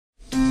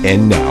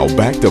And now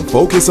back to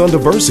Focus on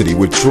Diversity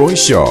with Troy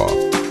Shaw.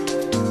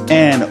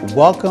 And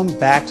welcome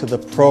back to the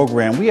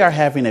program. We are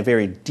having a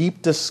very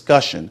deep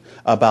discussion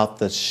about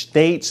the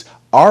state's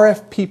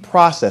RFP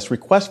process,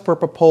 request for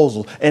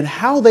proposals, and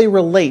how they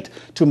relate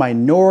to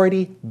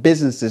minority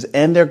businesses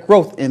and their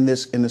growth in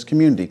this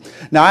community.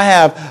 Now, I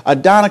have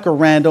Adonica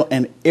Randall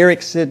and Eric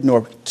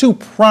Sydnor, two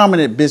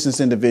prominent business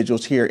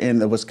individuals here in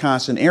the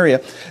Wisconsin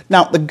area.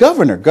 Now, the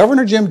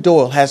Governor Jim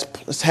Doyle,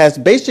 has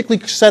basically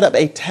set up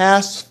a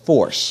task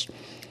force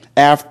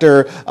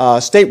after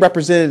State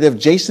Representative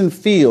Jason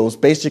Fields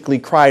basically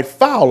cried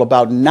foul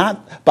about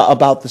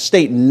the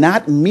state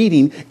not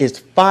meeting its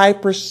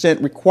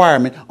 5%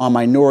 requirement on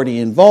minority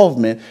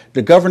involvement.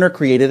 The governor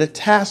created a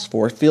task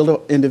force filled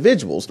with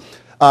individuals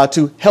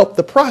to help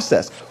the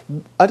process.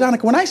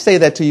 Adonica, when I say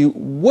that to you,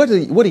 what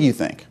do you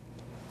think?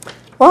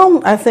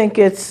 Well, I think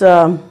it's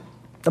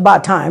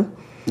about time.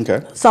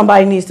 Okay.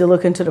 Somebody needs to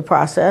look into the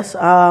process.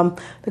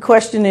 The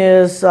question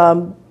is,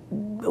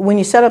 when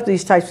you set up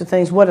these types of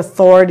things, what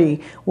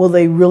authority will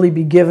they really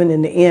be given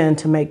in the end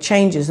to make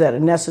changes that are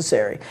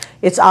necessary?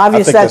 It's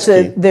obvious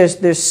that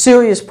there's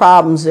serious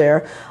problems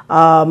there.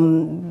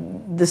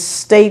 The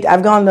state,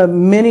 I've gone to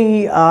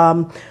many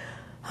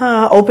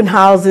open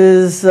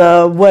houses,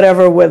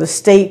 whatever, where the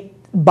state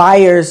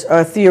buyers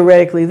are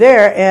theoretically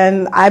there,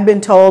 and I've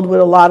been told with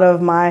a lot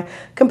of my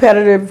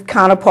competitive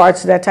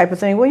counterparts, that type of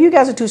thing, well, you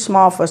guys are too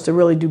small for us to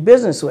really do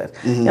business with.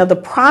 Mm-hmm. Now, the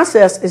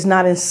process is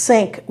not in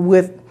sync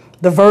with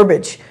the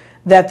verbiage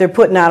that they're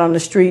putting out on the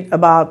street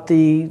about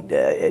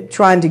the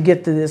trying to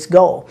get to this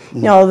goal. Mm-hmm.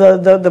 You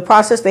know, the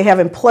process they have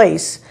in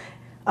place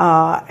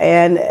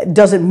and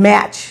doesn't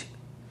match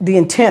the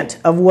intent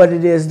of what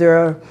it is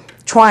they're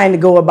trying to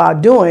go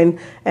about doing,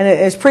 and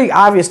it's pretty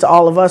obvious to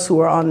all of us who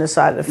are on this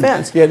side of the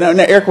fence. Yeah, now,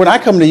 Eric, when I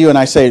come to you and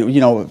I say, you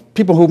know,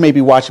 people who may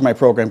be watching my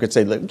program could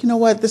say, look, you know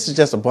what, this is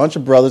just a bunch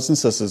of brothers and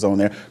sisters on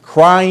there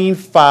crying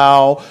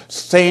foul,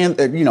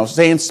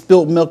 saying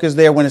spilt milk is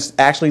there when it's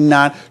actually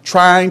not,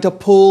 trying to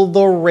pull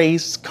the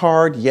race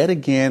card yet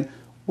again.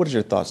 What is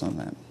your thoughts on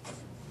that?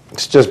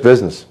 It's just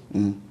business.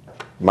 Mm-hmm.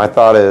 My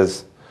thought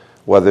is,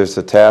 whether it's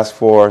a task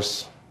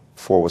force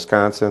for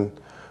Wisconsin,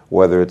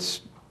 whether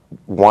it's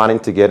wanting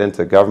to get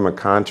into government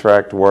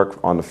contract work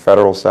on the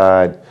federal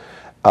side,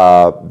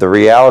 the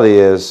reality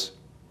is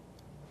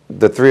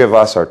the three of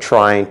us are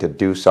trying to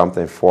do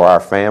something for our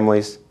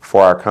families,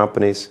 for our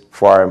companies,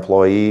 for our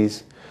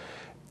employees.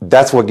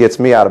 That's what gets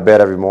me out of bed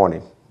every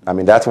morning. I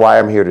mean, that's why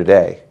I'm here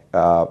today.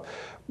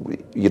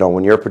 You know,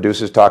 when your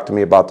producers talk to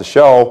me about the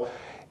show,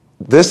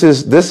 this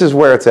is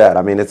where it's at.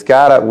 I mean, we've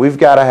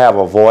got to have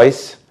a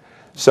voice.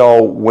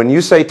 So when you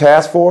say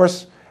task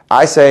force,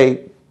 I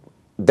say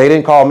they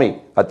didn't call me.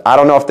 I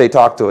don't know if they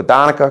talked to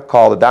Adonica,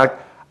 called Adonica.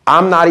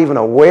 I'm not even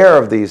aware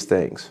of these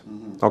things,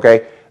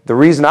 okay? The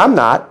reason I'm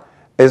not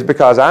is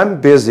because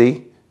I'm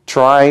busy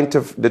trying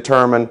to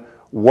determine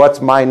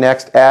what's my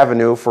next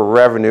avenue for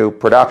revenue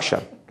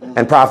production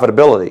and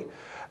profitability,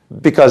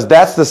 because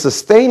that's the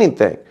sustaining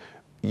thing.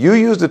 You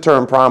use the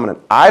term prominent.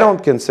 I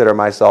don't consider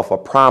myself a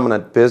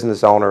prominent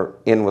business owner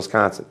in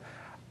Wisconsin.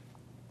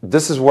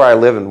 This is where I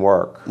live and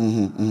work,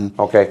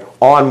 okay,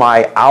 on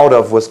my out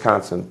of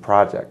Wisconsin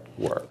project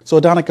work. So,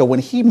 Adonica, when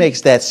he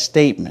makes that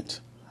statement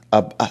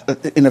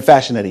in the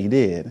fashion that he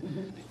did,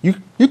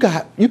 you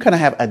kind of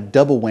have a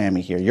double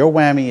whammy here. Your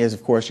whammy is,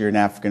 of course, you're an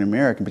African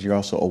American, but you're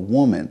also a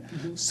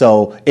woman.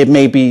 So it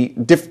may be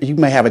you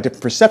may have a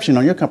different perception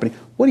on your company.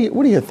 What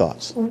are your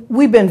thoughts?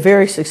 We've been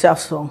very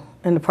successful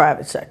in the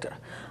private sector.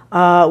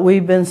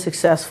 We've been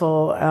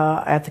successful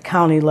at the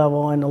county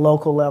level and the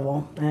local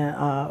level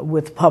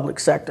with the public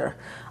sector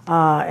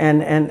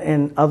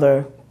and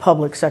other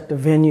public sector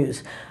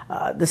venues.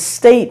 The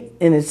state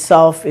in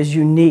itself is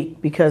unique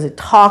because it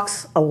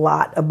talks a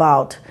lot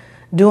about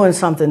doing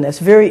something that's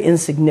very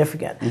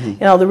insignificant. You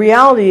know, the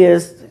reality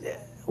is,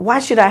 why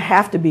should I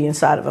have to be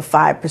inside of a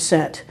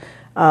 5%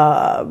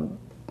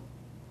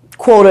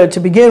 quota to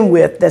begin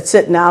with that's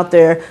sitting out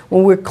there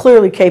when we're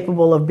clearly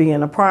capable of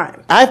being a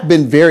prime? I've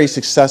been very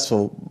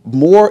successful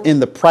more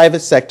in the private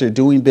sector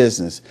doing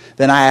business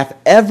than I have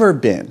ever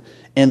been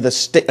at the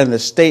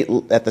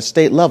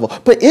state level.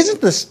 But isn't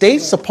the state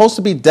supposed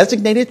to be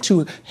designated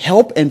to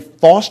help and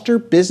foster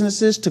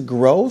businesses to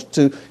grow,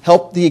 to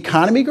help the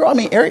economy grow? I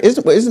mean, Eric,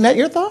 isn't that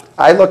your thought?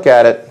 I look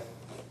at it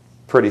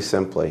pretty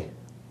simply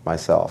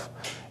myself.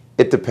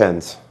 It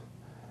depends.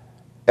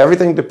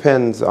 Everything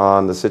depends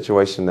on the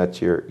situation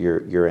that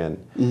you're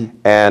in.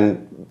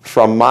 And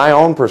from my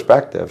own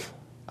perspective,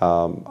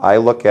 I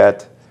look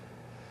at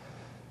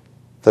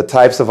the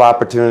types of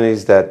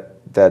opportunities that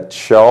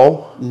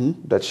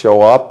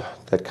show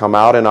up, that come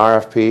out in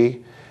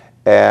RFP,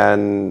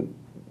 and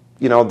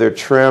you know, they're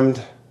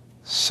trimmed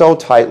so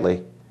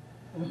tightly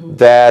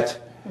that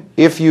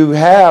if you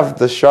have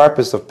the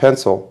sharpest of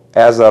pencil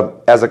as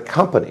a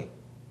company,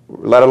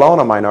 let alone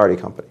a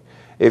minority company,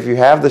 if you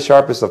have the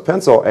sharpest of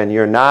pencil and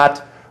you're not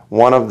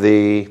one of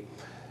the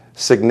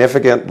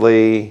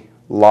significantly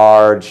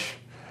large,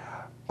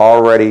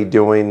 already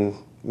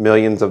doing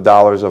millions of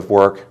dollars of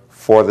work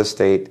for the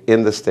state,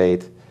 in the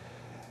state,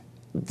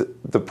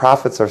 the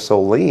profits are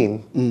so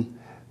lean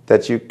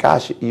that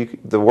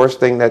the worst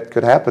thing that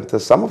could happen to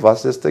some of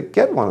us is to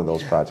get one of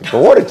those projects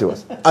awarded to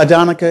us.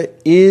 Adonica,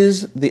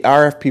 is the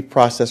RFP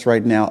process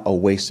right now a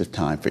waste of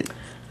time for you?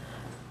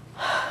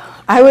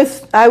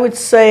 I would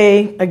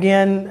say,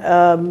 again,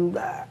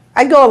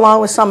 I go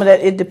along with some of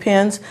that. It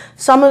depends.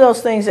 Some of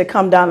those things that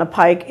come down the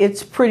pike,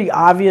 it's pretty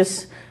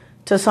obvious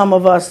to some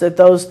of us that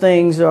those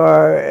things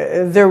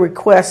are, their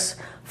requests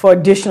for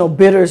additional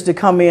bidders to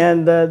come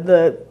in.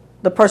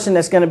 The person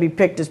that's going to be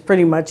picked is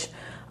pretty much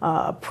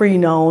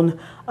pre-known.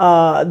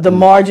 The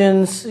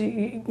margins,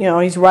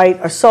 he's right,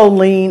 are so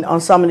lean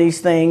on some of these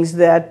things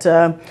that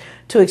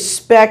to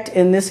expect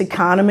in this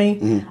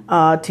economy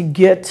to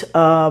get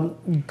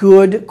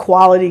good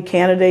quality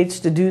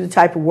candidates to do the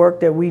type of work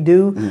that we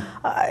do,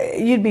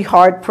 you'd be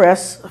hard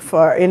pressed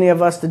for any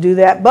of us to do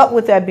that. But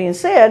with that being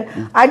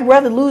said, I'd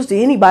rather lose to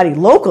anybody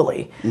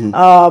locally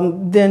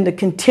than to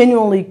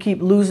continually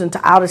keep losing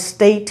to out of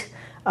state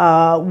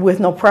with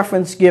no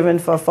preference given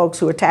for folks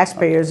who are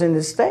taxpayers in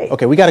this state.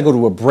 Okay, we got to go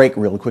to a break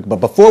really quick. But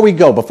before we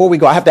go,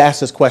 I have to ask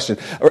this question.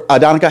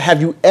 Adonica,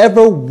 have you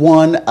ever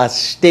won a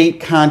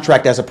state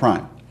contract as a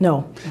prime?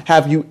 No.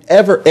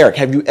 Eric,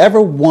 have you ever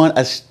won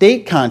a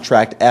state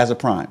contract as a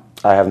prime?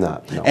 I have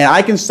not, no. And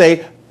I can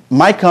say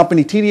my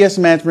company, TDS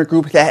Management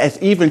Group, that has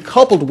even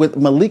coupled with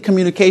Malik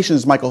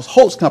Communications, Michael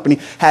Holt's company,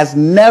 has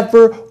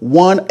never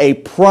won a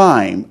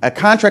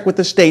contract with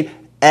the state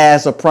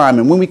as a prime.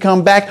 And when we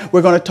come back,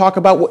 we're going to talk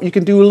about what you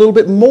can do a little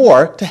bit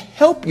more to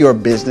help your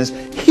business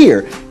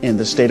here in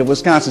the state of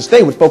Wisconsin.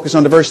 Stay with Focus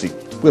on Diversity.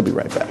 We'll be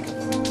right back.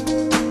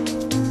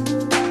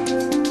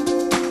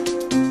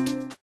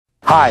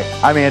 Hi,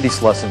 I'm Andy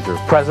Schlesinger,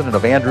 president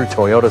of Andrew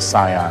Toyota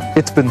Scion.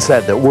 It's been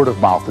said that word of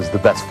mouth is the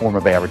best form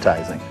of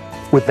advertising.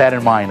 With that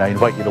in mind, I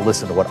invite you to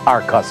listen to what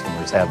our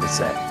customers have to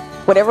say.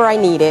 Whatever I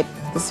needed,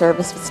 the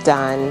service was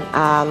done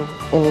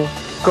in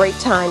great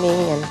timing,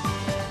 and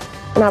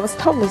I was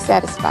totally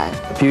satisfied.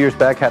 A few years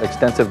back, had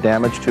extensive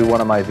damage to one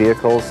of my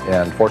vehicles,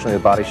 and fortunately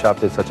the body shop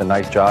did such a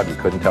nice job you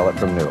couldn't tell it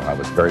from new. I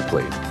was very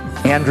pleased.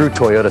 Andrew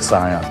Toyota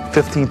Scion,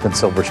 15th and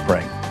Silver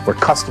Spring, where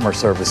customer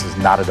service is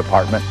not a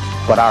department,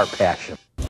 but our passion.